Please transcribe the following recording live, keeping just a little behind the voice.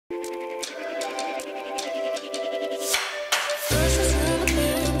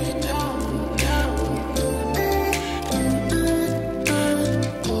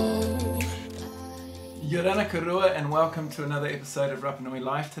Korua and welcome to another episode of Rapa Nui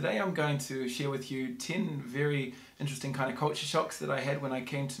Life. Today I'm going to share with you 10 very interesting kind of culture shocks that I had when I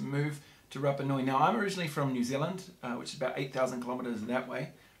came to move to Rapa Nui. Now I'm originally from New Zealand, which is about 8,000 kilometres that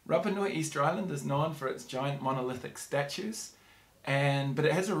way. Rapa Nui Easter Island is known for its giant monolithic statues, but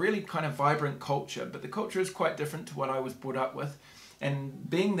it has a really kind of vibrant culture, but the culture is quite different to what I was brought up with. And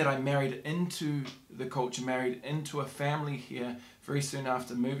being that I married into the culture, married into a family here very soon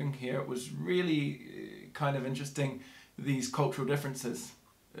after moving here, it was really kind of interesting, these cultural differences.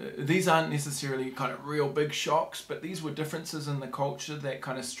 These aren't necessarily kind of real big shocks, but these were differences in the culture that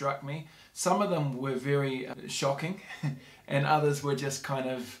kind of struck me. Some of them were very shocking and others were just kind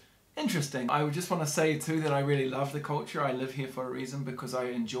of interesting. I would just want to say too that I really love the culture. I live here for a reason because I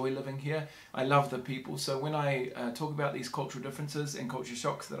enjoy living here. I love the people. So when I talk about these cultural differences and culture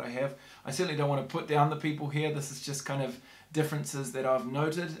shocks that I have, I certainly don't want to put down the people here. This is just kind of differences that I've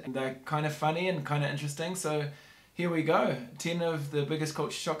noted, and they're kind of funny and kind of interesting. So here we go. 10 of the biggest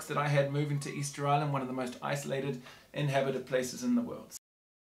culture shocks that I had moving to Easter Island, one of the most isolated, inhabited places in the world.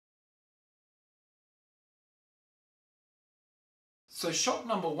 So shock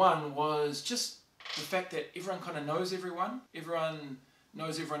number one was just the fact that everyone kind of knows everyone. Everyone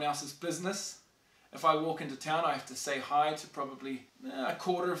knows everyone else's business. If I walk into town, I have to say hi to probably a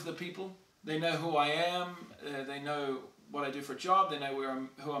quarter of the people. They know who I am. They know what I do for a job. They know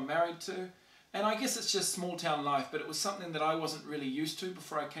who I'm married to. And I guess it's just small town life, but it was something that I wasn't really used to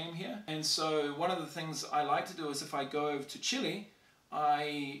before I came here. And so one of the things I like to do is if I go over to Chile,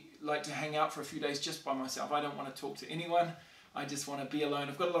 I like to hang out for a few days just by myself. I don't want to talk to anyone. I just want to be alone.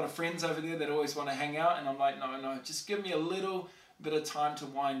 I've got a lot of friends over there that always want to hang out, and I'm like, no, just give me a little bit of time to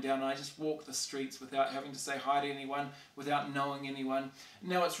wind down. And I just walk the streets without having to say hi to anyone, without knowing anyone.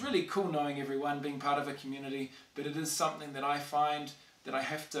 Now, it's really cool knowing everyone, being part of a community, but it is something that I find that I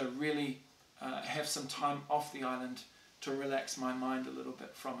have to really have some time off the island to relax my mind a little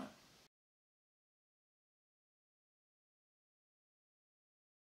bit from it.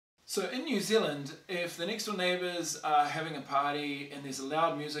 So in New Zealand, if the next door neighbours are having a party and there's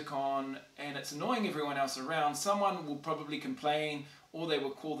loud music on and it's annoying everyone else around, someone will probably complain or they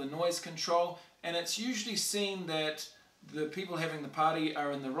will call the noise control, and it's usually seen that the people having the party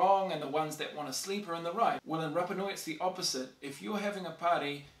are in the wrong and the ones that want to sleep are in the right. Well, in Rapa Nui it's the opposite. If you're having a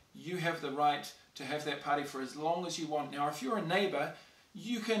party, you have the right to have that party for as long as you want. Now, if you're a neighbour,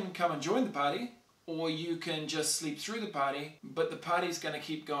 you can come and join the party, or you can just sleep through the party, but the party's going to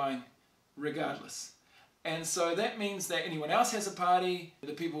keep going regardless. And so that means that anyone else has a party,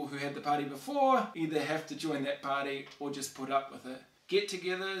 the people who had the party before either have to join that party or just put up with it.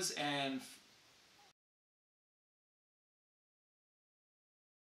 Get-togethers and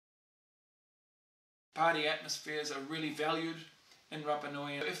party atmospheres are really valued in Rapa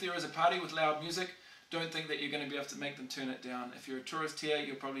Nui. If there is a party with loud music, don't think that you're going to be able to make them turn it down. If you're a tourist here,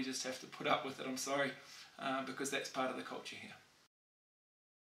 you'll probably just have to put up with it, I'm sorry, because that's part of the culture here.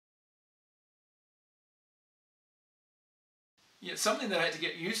 Yeah, something that I had to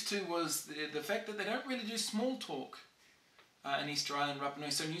get used to was the fact that they don't really do small talk in Easter Island, Rapa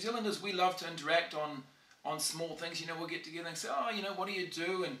Nui. So New Zealanders, we love to interact on small things. You know, we'll get together and say, oh, you know, what do you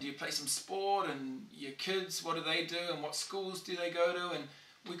do? And do you play some sport? And your kids, what do they do? And what schools do they go to? And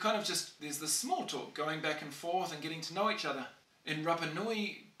we kind of just, there's this small talk going back and forth and getting to know each other. In Rapa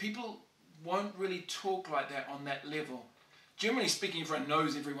Nui, people won't really talk like that on that level. Generally speaking, everyone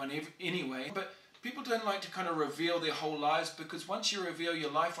knows everyone anyway, but people don't like to kind of reveal their whole lives, because once you reveal your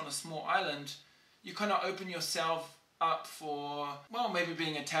life on a small island, you kind of open yourself up for, well, maybe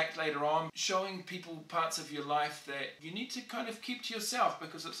being attacked later on, showing people parts of your life that you need to kind of keep to yourself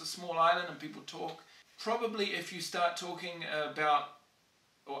because it's a small island and people talk. Probably if you start talking about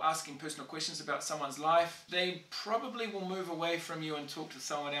or asking personal questions about someone's life, they probably will move away from you and talk to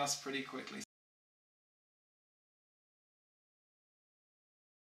someone else pretty quickly.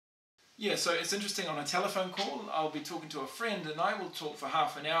 Yeah, so it's interesting, on a telephone call, I'll be talking to a friend and I will talk for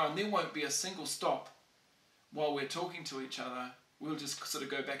half an hour and there won't be a single stop while we're talking to each other. We'll just sort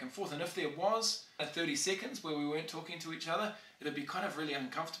of go back and forth. And if there was 30 seconds where we weren't talking to each other, it'd be kind of really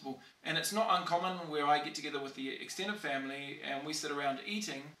uncomfortable. And it's not uncommon where I get together with the extended family and we sit around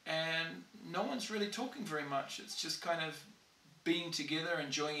eating and no one's really talking very much. It's just kind of being together,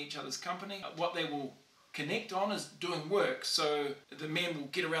 enjoying each other's company. What they will connect on is doing work. So the men will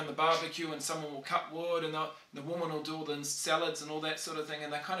get around the barbecue and someone will cut wood and the woman will do all the salads and all that sort of thing,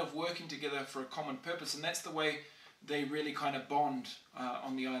 and they're kind of working together for a common purpose, and that's the way they really kind of bond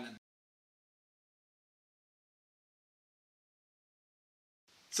on the island.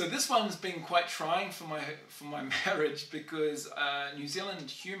 So this one's been quite trying for my marriage because New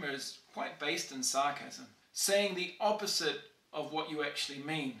Zealand humour is quite based in sarcasm. saying the opposite of what you actually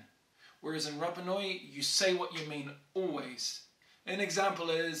mean. Whereas in Rapa Nui, you say what you mean always. An example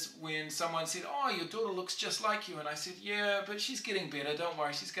is when someone said, "Oh, your daughter looks just like you." And I said, "Yeah, but she's getting better. Don't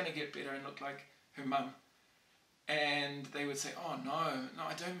worry, she's going to get better and look like her mum." And they would say, "Oh, no,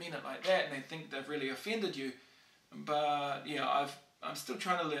 I don't mean it like that." And they think they've really offended you. But yeah, I'm still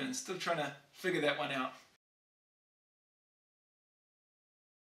trying to learn, still trying to figure that one out.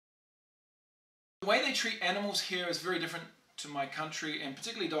 The way they treat animals here is very different to my country, and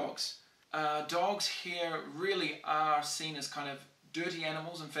particularly dogs. Dogs here really are seen as kind of dirty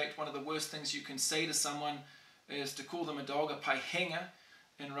animals. In fact, one of the worst things you can say to someone is to call them a dog, a pahenga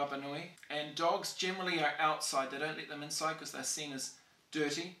in Rapa Nui. And dogs generally are outside. They don't let them inside because they're seen as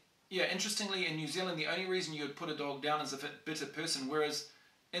dirty. Yeah, interestingly, in New Zealand, the only reason you would put a dog down is if it bit a person, whereas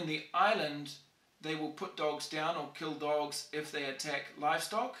in the island, they will put dogs down or kill dogs if they attack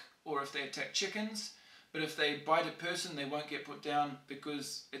livestock or if they attack chickens. But if they bite a person, they won't get put down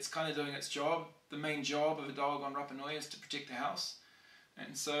because it's kind of doing its job. The main job of a dog on Rapa Nui is to protect the house.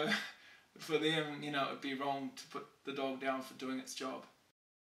 And so for them, it would be wrong to put the dog down for doing its job.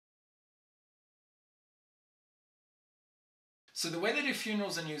 So the way they do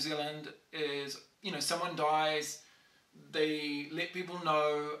funerals in New Zealand is, someone dies, they let people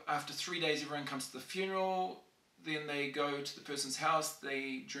know. After 3 days, everyone comes to the funeral. Then they go to the person's house,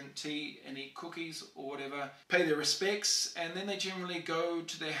 they drink tea and eat cookies or whatever, pay their respects, and then they generally go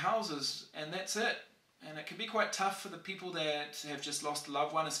to their houses, and that's it. And it can be quite tough for the people that have just lost a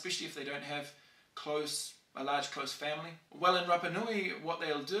loved one, especially if they don't have a large close family. Well, in Rapa Nui, what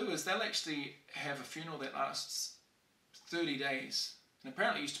they'll do is they'll actually have a funeral that lasts 30 days. And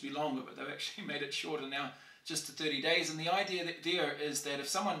apparently it used to be longer, but they've actually made it shorter now, just to 30 days. And the idea there is that if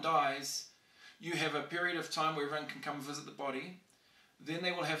someone dies, you have a period of time where everyone can come visit the body. Then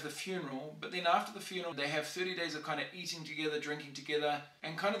they will have the funeral. But then after the funeral, they have 30 days of kind of eating together, drinking together.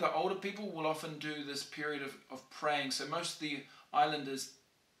 And kind of the older people will often do this period of praying. So most of the island is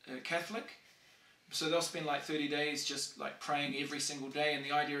Catholic. So they'll spend like 30 days just like praying every single day. And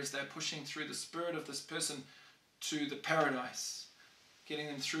the idea is they're pushing through the spirit of this person to the paradise, getting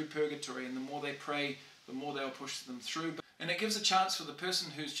them through purgatory. And the more they pray, the more they'll push them through. And it gives a chance for the person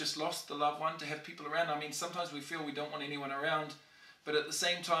who's just lost the loved one to have people around. I mean, sometimes we feel we don't want anyone around, but at the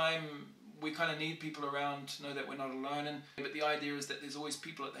same time, we kind of need people around to know that we're not alone. But the idea is that there's always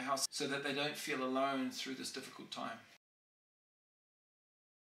people at the house so that they don't feel alone through this difficult time.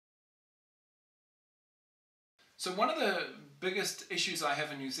 So one of the biggest issues I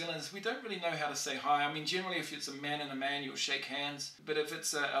have in New Zealand is we don't really know how to say hi. I mean, generally if it's a man and a man, you'll shake hands. But if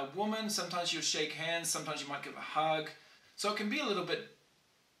it's a woman, sometimes you'll shake hands, sometimes you might give a hug. So it can be a little bit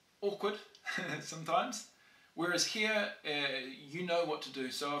awkward sometimes. Whereas here, you know what to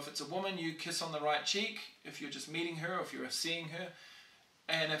do. So if it's a woman, you kiss on the right cheek if you're just meeting her or if you're seeing her.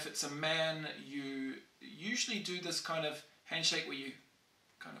 And if it's a man, you usually do this kind of handshake where you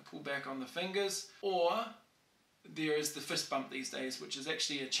kind of pull back on the fingers. Or there is the fist bump these days, which is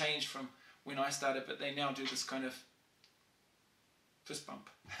actually a change from when I started, but they now do this kind of fist bump.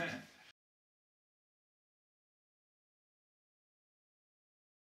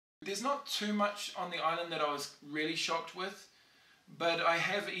 There's not too much on the island that I was really shocked with, but I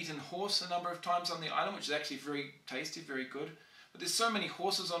have eaten horse a number of times on the island, which is actually very tasty, very good. But there's so many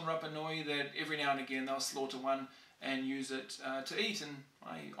horses on Rapa Nui that every now and again they'll slaughter one and use it to eat, and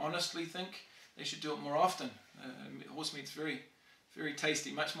I honestly think they should do it more often. Horse meat's very, very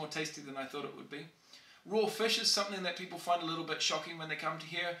tasty, much more tasty than I thought it would be. Raw fish is something that people find a little bit shocking when they come to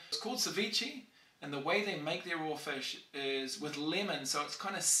here. It's called ceviche. And the way they make their raw fish is with lemon, so it's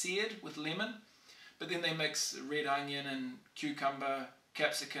kind of seared with lemon, but then they mix red onion and cucumber,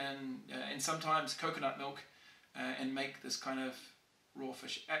 capsicum, and sometimes coconut milk, and make this kind of raw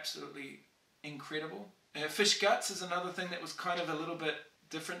fish. Absolutely incredible. Fish guts is another thing that was kind of a little bit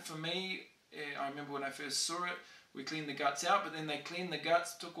different for me. I remember when I first saw it, we cleaned the guts out, but then they cleaned the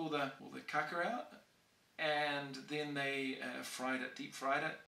guts, took all the caca out, and then they deep fried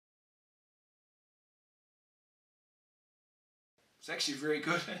it. It's actually very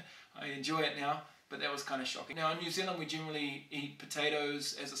good. I enjoy it now, but that was kind of shocking. Now in New Zealand we generally eat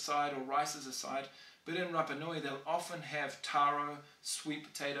potatoes as a side or rice as a side, but in Rapa Nui they'll often have taro, sweet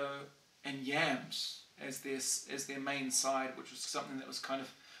potato and yams as their main side, which was something that was kind of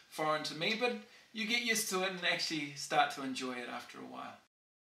foreign to me, but you get used to it and actually start to enjoy it after a while.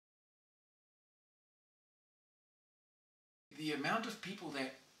 The amount of people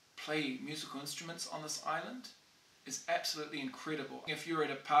that play musical instruments on this island is absolutely incredible. If you're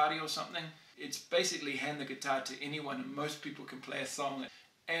at a party or something, it's basically hand the guitar to anyone and most people can play a song.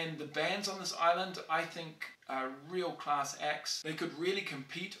 And the bands on this island, I think, are real class acts. They could really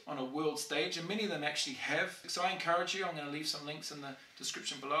compete on a world stage, and many of them actually have. So I encourage you, I'm going to leave some links in the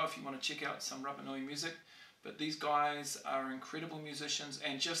description below if you want to check out some Rapa Nui music. But these guys are incredible musicians,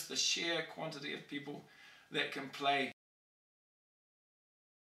 and just the sheer quantity of people that can play.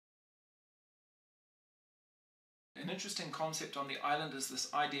 An interesting concept on the island is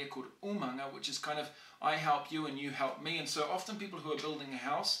this idea called umanga, which is kind of I help you and you help me. And so often people who are building a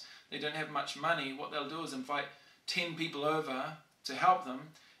house, they don't have much money. What they'll do is invite 10 people over to help them,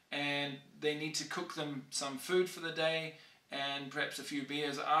 and they need to cook them some food for the day and perhaps a few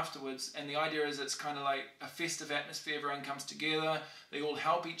beers afterwards. And the idea is it's kind of like a festive atmosphere. Everyone comes together, they all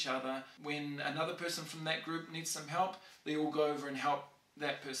help each other. When another person from that group needs some help, they all go over and help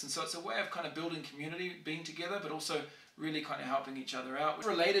that person. So it's a way of kind of building community, being together, but also really kind of helping each other out.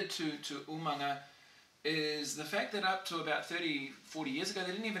 Related to umanga is the fact that up to about 30-40 years ago,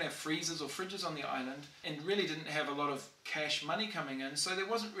 they didn't even have freezers or fridges on the island, and really didn't have a lot of cash money coming in. So there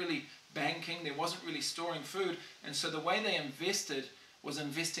wasn't really banking, there wasn't really storing food, and so the way they invested was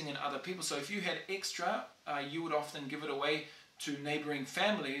investing in other people. So if you had extra, you would often give it away to neighboring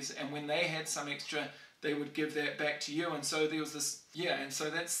families, and when they had some extra, they would give that back to you. And so there was this, and so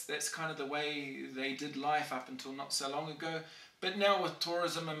that's kind of the way they did life up until not so long ago. But now with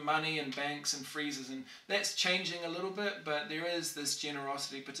tourism and money and banks and freezers, and that's changing a little bit, but there is this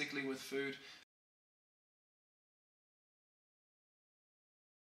generosity, particularly with food.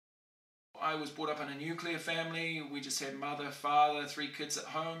 I was brought up in a nuclear family. We just had mother, father, 3 kids at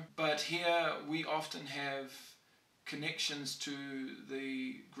home. But here we often have connections to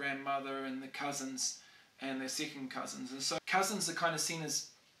the grandmother and the cousins and their second cousins. And so cousins are kind of seen as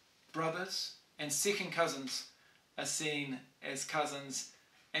brothers, and second cousins are seen as cousins,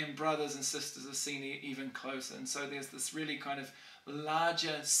 and brothers and sisters are seen even closer. And so there's this really kind of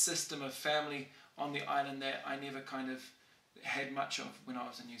larger system of family on the island that I never kind of had much of when I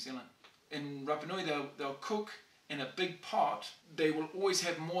was in New Zealand. In Rapa Nui, they'll cook in a big pot. They will always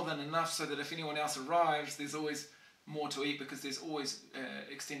have more than enough so that if anyone else arrives, there's always more to eat, because there's always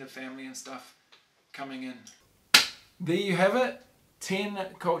extended family and stuff coming in. There you have it. 10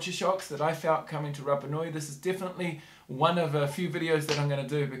 culture shocks that I felt coming to Rapa Nui. This is definitely one of a few videos that I'm going to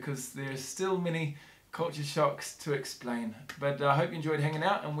do, because there's still many culture shocks to explain. But I hope you enjoyed hanging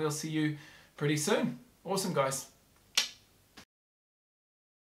out, and we'll see you pretty soon. Awesome, guys.